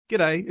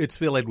G'day, it's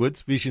Phil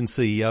Edwards, Vision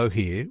CEO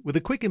here, with a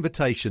quick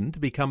invitation to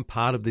become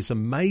part of this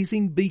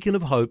amazing beacon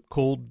of hope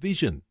called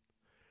Vision.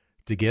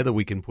 Together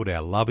we can put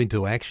our love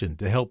into action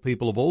to help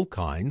people of all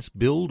kinds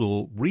build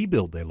or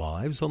rebuild their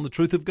lives on the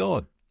truth of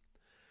God.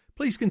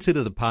 Please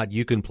consider the part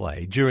you can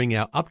play during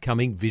our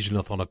upcoming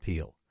Visionathon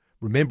appeal,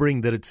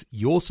 remembering that it's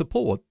your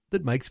support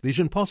that makes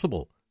Vision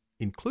possible,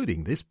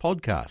 including this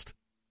podcast.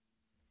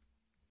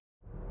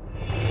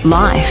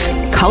 Life,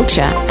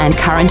 culture and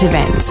current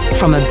events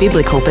from a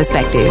biblical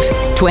perspective.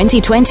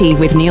 2020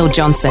 with Neil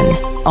Johnson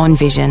on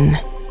Vision.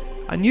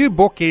 A new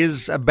book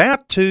is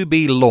about to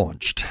be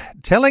launched,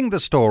 telling the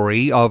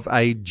story of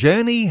a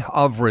journey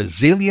of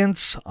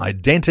resilience,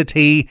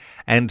 identity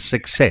and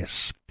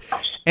success.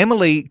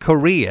 Emily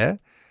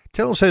Correa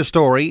tells her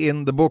story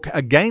in the book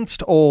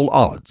Against All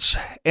Odds.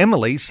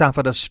 Emily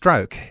suffered a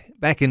stroke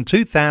back in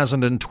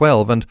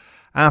 2012 and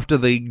after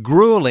the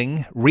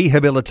grueling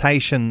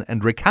rehabilitation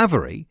and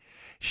recovery,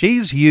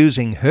 she's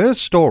using her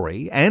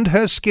story and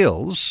her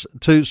skills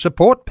to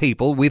support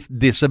people with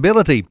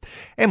disability.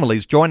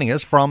 Emily's joining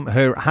us from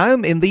her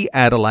home in the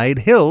Adelaide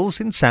Hills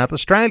in South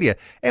Australia.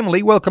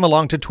 Emily, welcome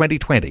along to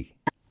 2020.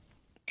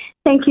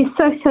 Thank you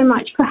so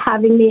much for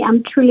having me.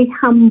 I'm truly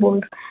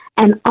humbled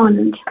and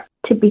honoured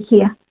to be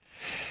here.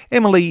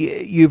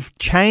 Emily, you've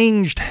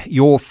changed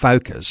your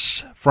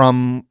focus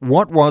from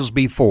what was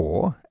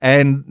before,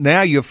 and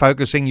now you're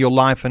focusing your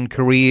life and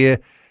career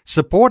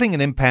supporting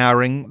and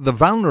empowering the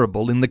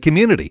vulnerable in the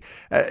community.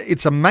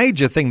 It's a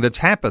major thing that's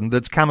happened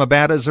that's come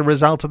about as a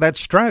result of that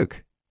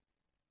stroke.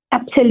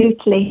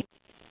 Absolutely.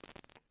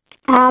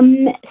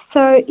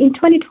 So in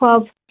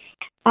 2012,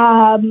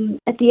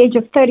 at the age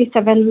of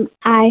 37,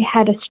 I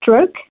had a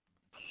stroke.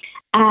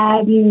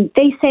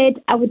 They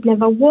said I would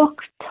never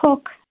walk,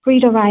 talk,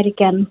 read or write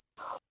again.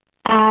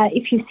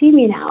 If you see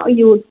me now,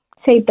 you would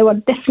say they were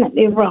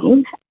definitely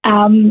wrong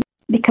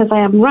because I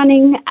am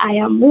running, I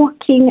am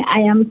walking, I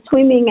am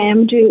swimming, I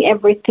am doing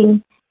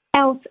everything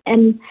else.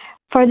 And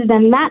further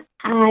than that,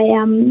 I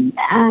am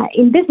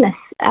in business.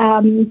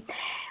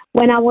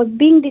 When I was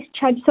being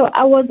discharged, so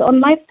I was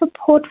on life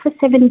support for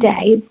 7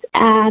 days,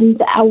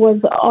 and I was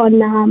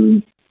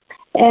on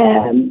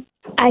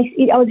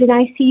I was in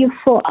ICU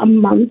for a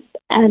month,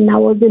 and I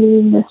was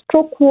in the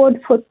stroke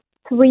ward for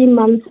 3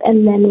 months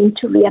and then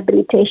into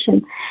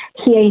rehabilitation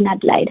here in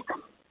Adelaide.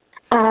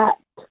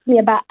 Took me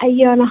about a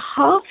year and a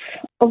half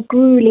of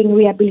grueling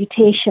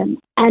rehabilitation.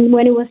 And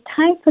when it was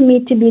time for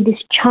me to be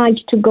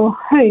discharged to go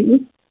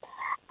home,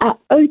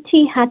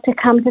 OT had to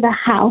come to the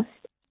house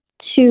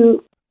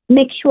to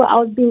make sure I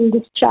was being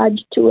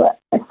discharged to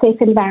a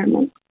safe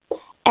environment.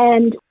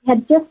 And we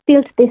had just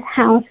built this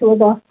house. It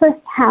was our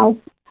first house.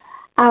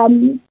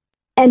 And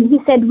he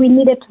said we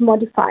needed to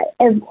modify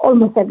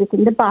almost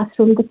everything, the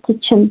bathroom, the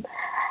kitchen.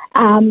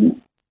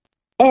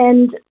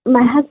 And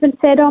my husband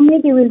said,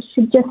 maybe we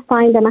should just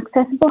find an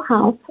accessible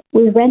house.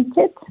 We rent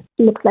it.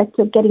 It looks like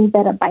you're getting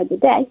better by the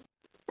day.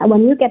 And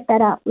when you get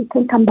better, we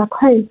can come back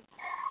home.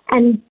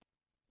 And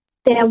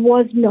there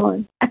was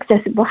no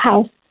accessible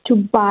house to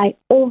buy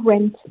or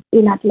rent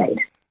in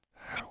Adelaide.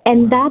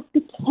 And that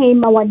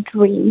became our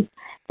dream,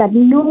 that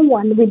no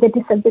one with a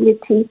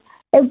disability,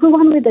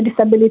 everyone with a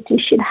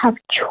disability should have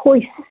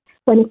choice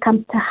when it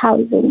comes to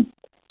housing.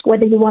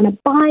 Whether you want to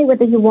buy,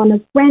 whether you want to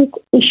rent,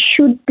 it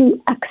should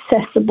be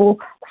accessible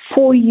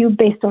for you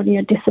based on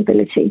your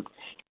disability.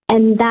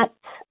 And that's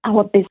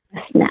our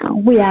business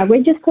now. We are a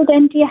registered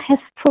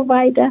NDIS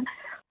provider,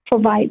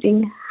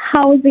 providing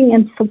housing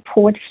and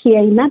support here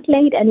in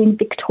Adelaide and in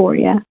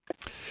Victoria.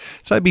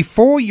 So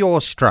before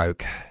your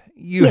stroke,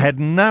 you had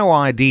no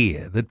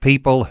idea that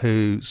people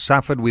who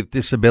suffered with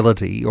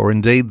disability or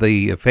indeed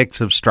the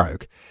effects of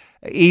stroke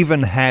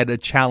even had a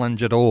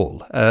challenge at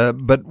all.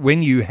 But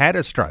when you had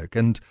a stroke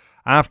and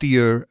after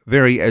your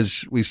very,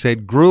 as we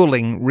said,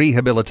 grueling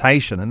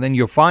rehabilitation, and then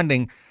you're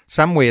finding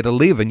somewhere to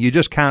live and you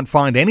just can't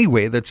find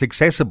anywhere that's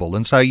accessible.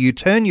 And so you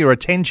turn your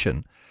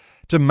attention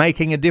to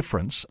making a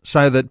difference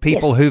so that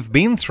people who've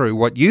been through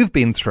what you've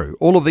been through,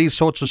 all of these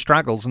sorts of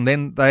struggles, and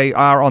then they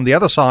are on the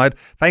other side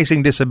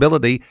facing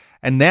disability,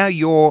 and now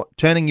you're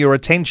turning your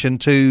attention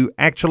to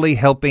actually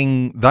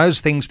helping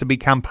those things to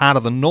become part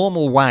of the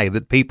normal way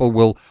that people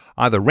will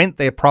either rent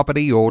their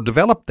property or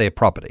develop their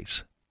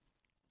properties.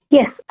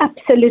 Yes,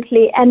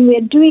 absolutely. And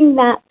we're doing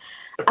that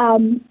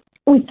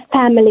with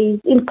families,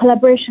 in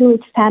collaboration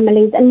with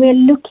families, and we're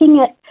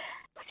looking at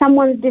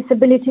someone's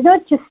disability, not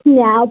just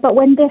now, but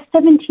when they're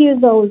 70 years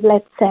old,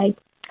 let's say,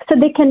 so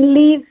they can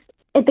live,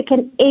 they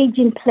can age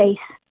in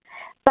place.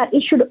 But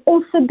it should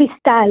also be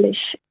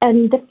stylish,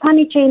 and the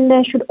furniture in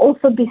there should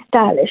also be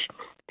stylish.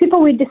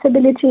 People with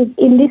disabilities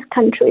in this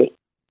country,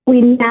 we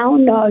now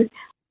know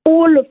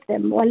all of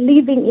them were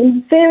living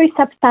in very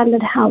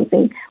substandard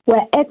housing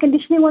where air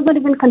conditioning was not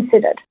even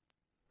considered.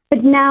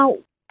 But now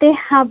they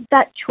have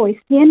that choice.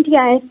 The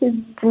NDIS has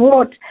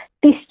brought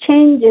these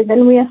changes,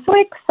 and we are so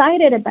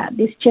excited about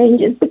these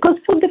changes because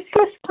for the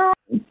first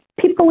time,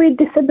 people with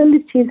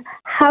disabilities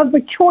have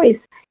a choice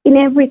in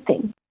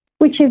everything,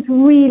 which is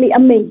really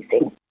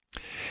amazing.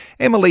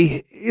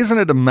 Emily, isn't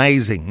it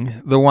amazing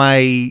the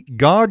way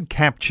God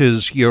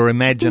captures your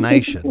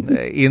imagination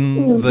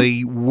in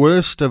the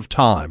worst of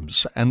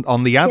times, and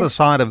on the other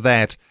side of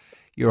that,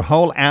 your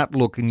whole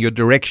outlook and your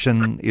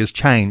direction is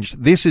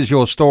changed? This is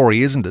your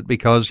story, isn't it?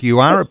 Because you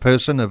are a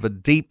person of a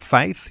deep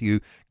faith. You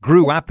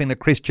grew up in a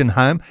Christian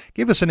home.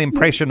 Give us an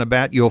impression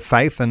about your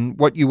faith and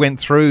what you went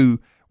through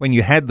when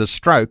you had the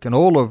stroke and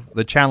all of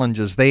the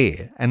challenges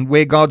there, and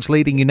where God's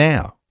leading you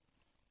now.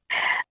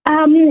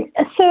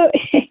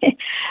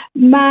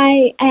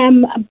 I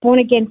am a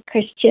born-again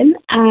Christian.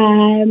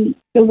 I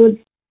was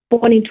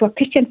born into a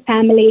Christian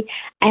family.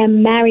 I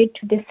am married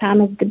to the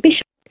son of the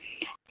bishop.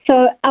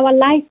 So our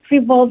life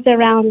revolves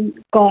around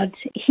God,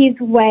 His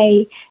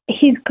way,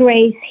 His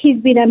grace. He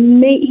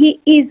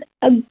is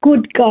a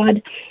good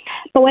God.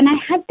 But when I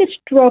had the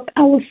stroke,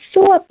 I was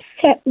so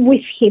upset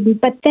with Him.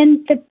 But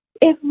then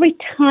every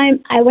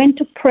time I went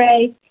to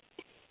pray,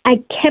 I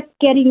kept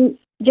getting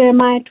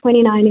Jeremiah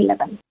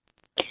 29:11.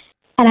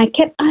 And I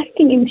kept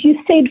asking Him, you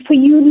said, for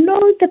you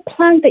know the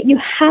plan that you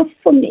have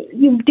for me.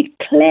 You've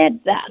declared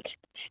that.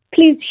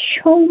 Please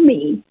show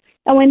me.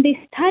 And when they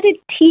started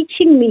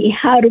teaching me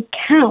how to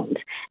count,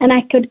 and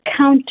I could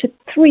count to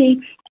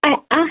 3, I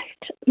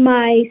asked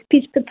my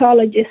speech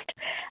pathologist,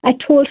 I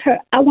told her,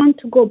 I want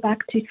to go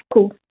back to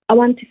school. I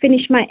want to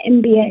finish my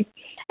MBA.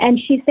 And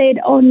she said,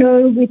 oh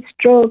no, with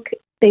stroke,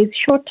 there's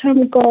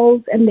short-term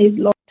goals and there's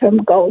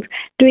long-term goals.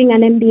 Doing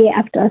an MBA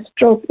after a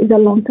stroke is a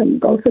long-term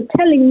goal. So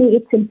telling me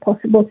it's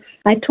impossible,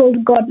 I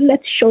told God,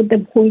 let's show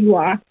them who you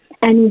are.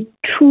 And He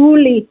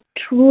truly,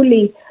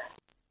 truly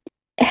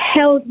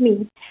held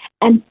me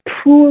and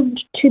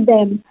proved to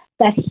them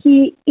that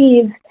He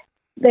is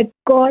the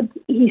God.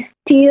 He's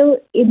still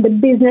in the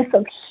business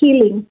of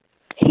healing.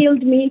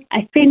 Healed me.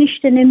 I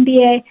finished an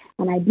MBA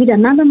and I did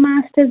another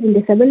master's in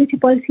disability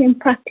policy and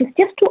practice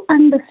just to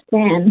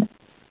understand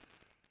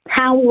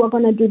how we were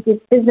going to do this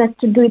business,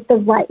 to do it the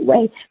right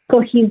way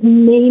so His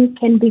name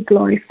can be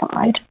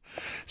glorified.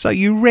 So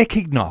you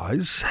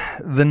recognise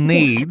the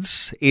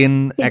needs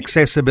in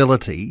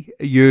accessibility.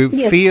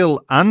 You feel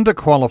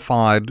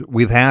underqualified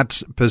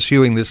without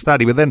pursuing this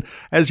study. But then,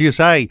 as you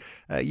say,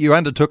 you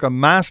undertook a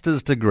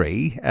master's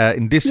degree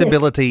in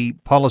disability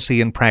policy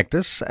and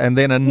practice, and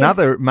then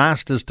another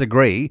master's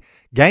degree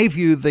gave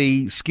you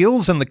the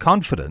skills and the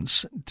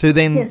confidence to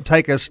then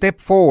take a step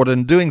forward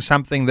and doing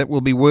something that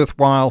will be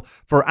worthwhile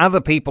for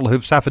other people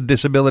who've suffered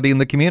disability in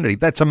the community.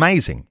 That's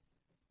amazing.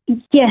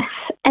 Yes,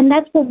 and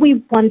that's what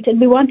we wanted.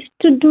 We wanted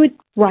to do it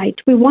right.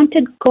 We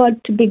wanted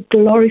God to be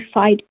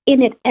glorified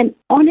in it. And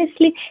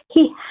honestly,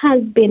 He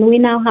has been. We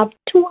now have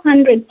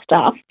 200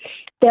 staff.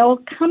 They all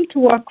come to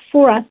work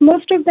for us.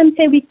 Most of them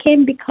say we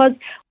came because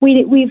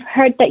we've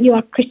heard that you are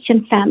a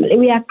Christian family.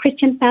 We are a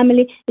Christian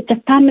family. It's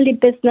a family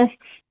business.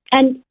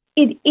 And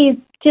it is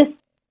just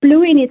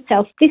blew in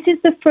itself. This is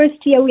the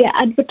first year we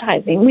are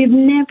advertising. We've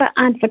never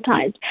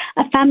advertised.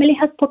 A family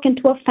has spoken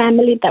to a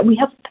family that we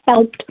have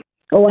helped,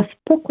 or a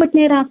support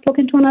coordinator has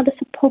spoken to another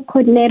support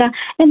coordinator.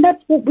 And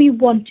that's what we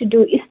want to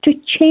do, is to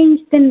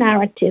change the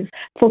narrative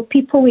for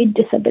people with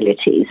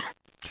disabilities.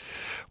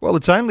 Well,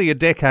 it's only a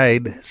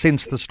decade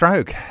since the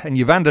stroke, and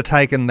you've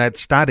undertaken that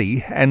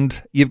study,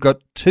 and you've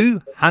got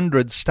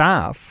 200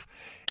 staff.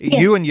 Yes.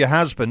 You and your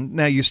husband.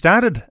 Now, you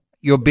started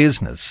your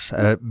business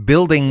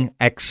building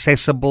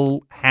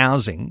accessible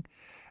housing,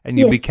 and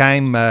you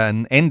became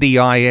an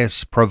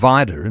NDIS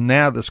provider, and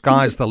now the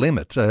sky's the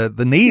limit.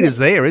 The need is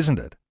there, isn't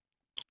it?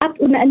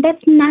 And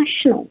that's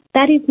national.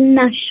 That is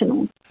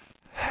national.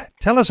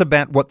 Tell us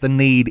about what the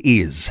need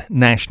is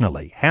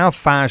nationally. How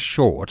far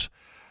short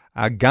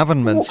are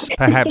governments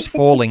perhaps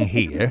falling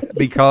here?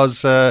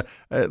 Because the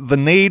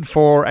need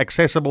for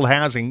accessible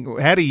housing,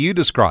 how do you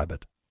describe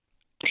it?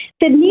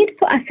 The need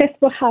for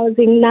accessible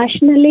housing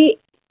nationally,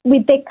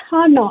 they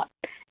cannot,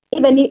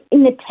 even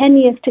in the 10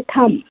 years to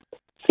come,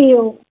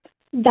 fill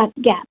that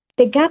gap.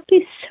 The gap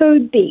is so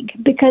big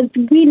because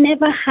we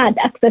never had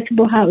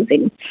accessible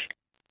housing.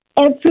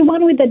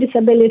 Everyone with a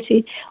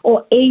disability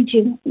or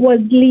aging was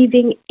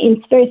living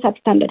in very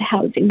substandard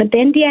housing. But the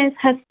NDIS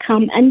has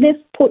come and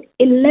they've put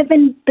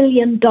 $11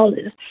 billion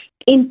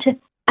into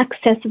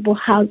accessible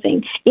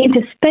housing,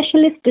 into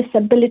specialist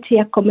disability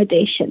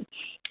accommodation.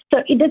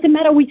 So it doesn't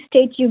matter which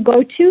state you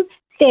go to,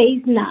 there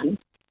is none.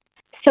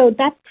 So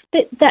this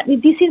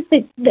is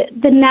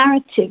the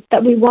narrative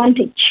that we want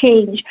to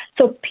change.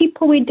 So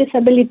people with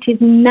disabilities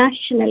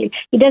nationally,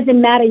 it doesn't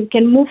matter, you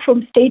can move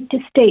from state to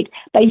state,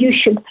 but you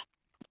should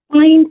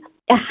find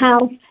a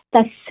house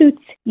that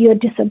suits your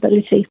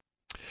disability.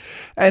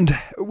 And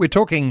we're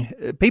talking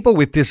people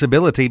with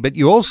disability, but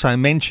you also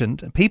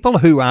mentioned people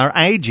who are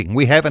aging.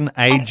 We have an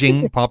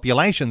aging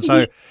population.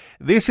 So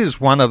this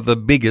is one of the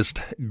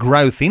biggest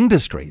growth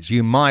industries,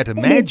 you might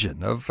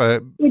imagine, of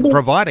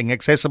providing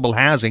accessible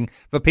housing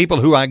for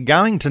people who are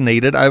going to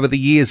need it over the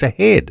years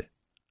ahead.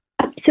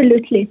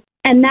 Absolutely.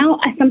 And now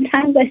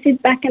sometimes I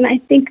sit back and I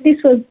think this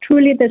was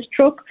truly the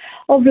stroke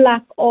of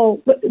luck, or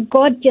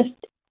God just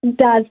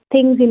does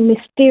things in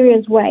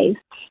mysterious ways.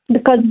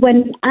 Because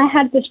when I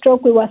had the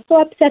stroke, we were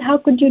so upset. How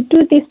could you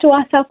do this to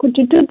us? How could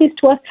you do this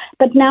to us?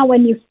 But now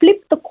when you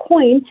flip the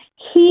coin,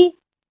 he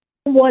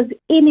was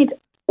in it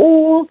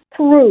all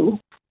through.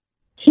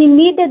 He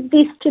needed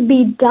this to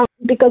be done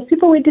because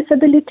people with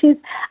disabilities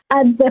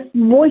are the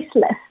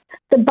voiceless.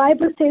 The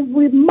Bible says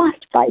we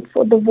must fight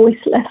for the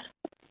voiceless.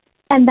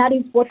 And that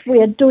is what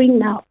we are doing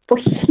now for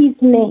his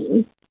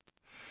name.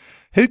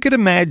 Who could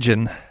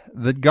imagine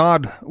that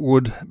God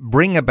would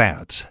bring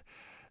about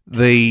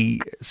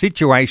the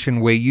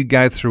situation where you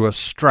go through a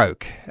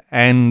stroke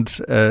and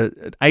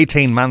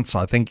 18 months,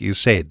 I think you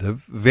said,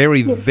 of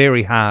very,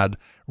 very hard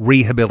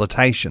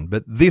rehabilitation.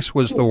 But this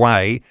was the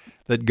way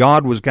that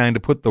God was going to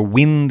put the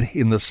wind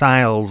in the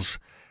sails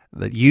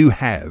that you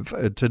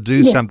have to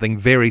do something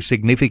very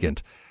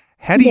significant.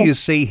 How do you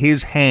see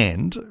his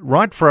hand,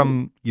 right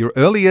from your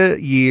earlier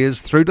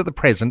years through to the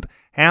present,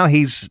 how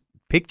he's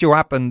picked you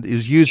up and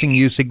is using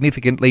you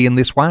significantly in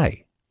this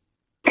way?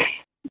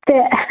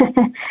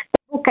 The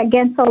book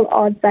Against All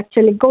Odds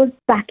actually goes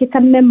back. It's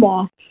a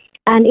memoir,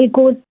 and it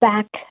goes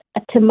back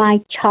to my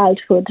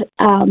childhood.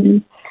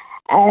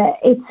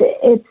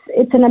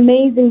 It's an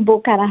amazing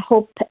book, and I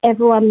hope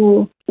everyone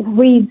who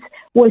reads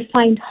will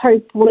find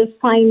hope, will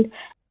find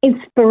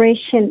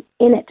inspiration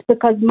in it,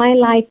 because my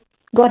life,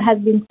 God has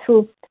been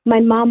through. My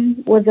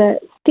mom was a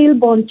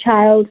stillborn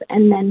child,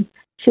 and then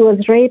she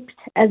was raped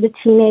as a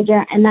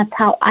teenager, and that's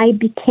how I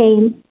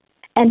became.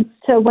 And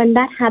so when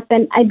that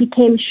happened, I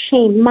became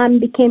shame. Mom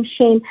became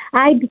shame.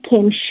 I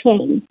became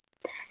shame.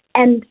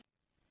 And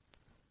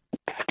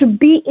to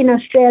be in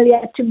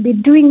Australia, to be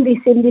doing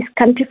this in this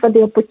country, for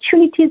the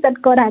opportunities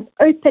that God has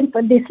opened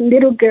for this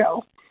little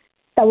girl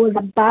that was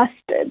a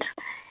bastard,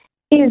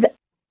 is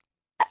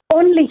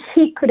only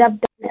he could have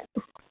done it.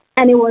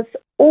 And it was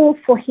all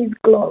for his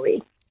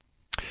glory.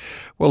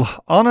 Well,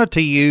 honour to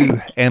you,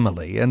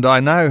 Emily, and I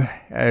know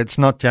it's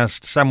not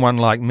just someone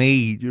like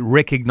me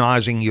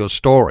recognising your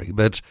story,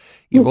 but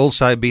you've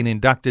also been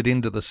inducted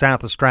into the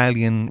South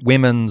Australian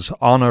Women's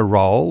Honour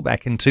Roll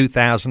back in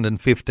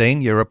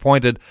 2015. You're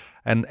appointed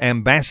an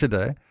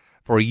ambassador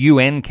for a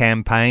UN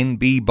campaign,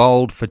 Be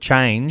Bold for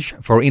Change,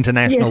 for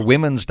International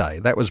Women's Day.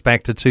 That was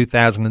back to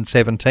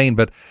 2017.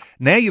 But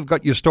now you've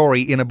got your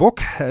story in a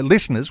book.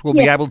 Listeners will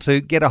be able to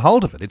get a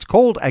hold of it. It's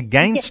called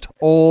Against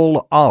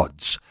All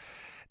Odds.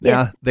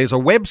 Now, there's a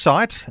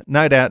website.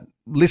 No doubt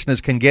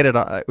listeners can get it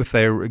if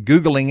they're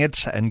Googling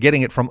it and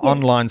getting it from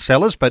online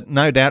sellers, but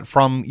no doubt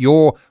from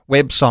your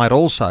website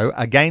also,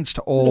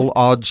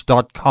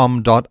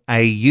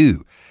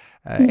 againstalodds.com.au.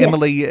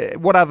 Emily,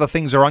 what other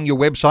things are on your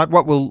website?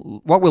 What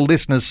will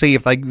listeners see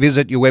if they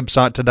visit your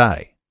website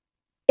today?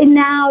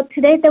 Now,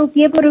 today they'll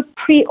be able to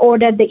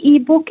pre-order the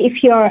ebook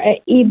if you're an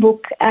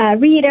ebook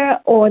reader,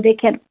 or they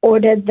can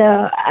order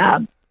the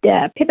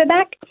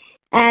paperback.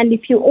 And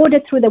if you order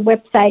through the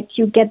website,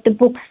 you get the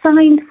book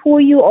signed for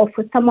you or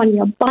for someone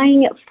you're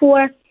buying it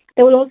for.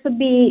 There will also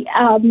be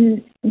a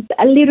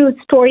little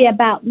story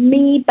about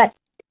me, but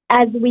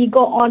as we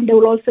go on, there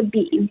will also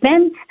be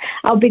events.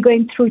 I'll be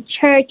going through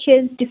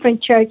churches,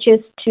 different churches,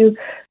 to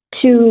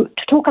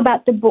talk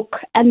about the book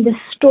and the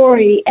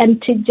story, and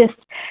to just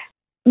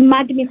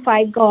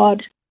magnify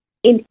God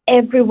in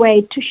every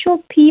way, to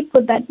show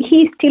people that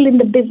he's still in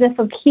the business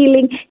of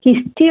healing.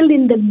 He's still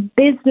in the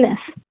business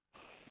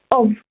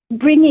of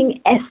bringing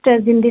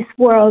Esthers in this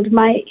world.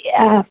 My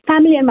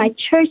family and my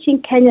church in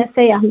Kenya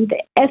say I'm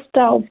the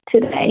Esther of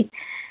today,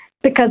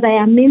 because I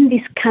am in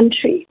this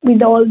country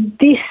with all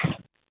this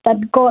that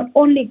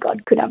only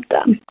God could have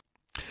done.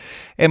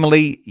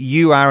 Emily,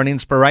 you are an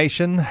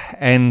inspiration,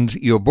 and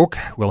your book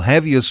will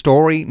have your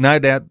story. No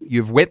doubt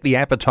you've whet the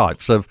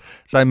appetites of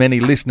so many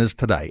listeners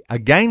today.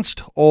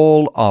 Against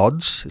All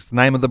Odds is the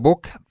name of the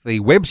book.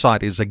 The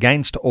website is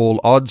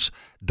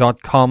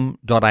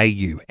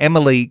againstalodds.com.au.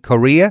 Emily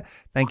Correa,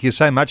 thank you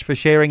so much for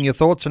sharing your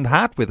thoughts and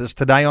heart with us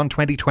today on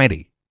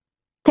 2020.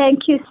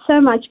 Thank you so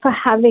much for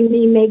having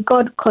me. May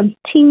God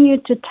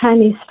continue to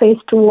turn his face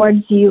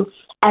towards you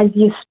as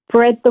you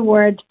spread the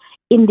word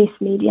in this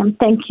medium.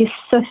 Thank you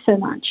so, so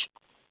much.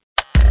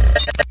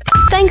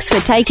 Thanks for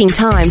taking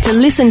time to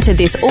listen to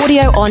this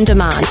audio on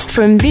demand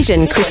from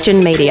Vision Christian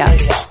Media.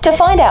 To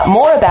find out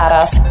more about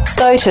us,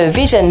 go to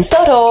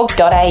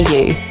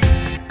vision.org.au.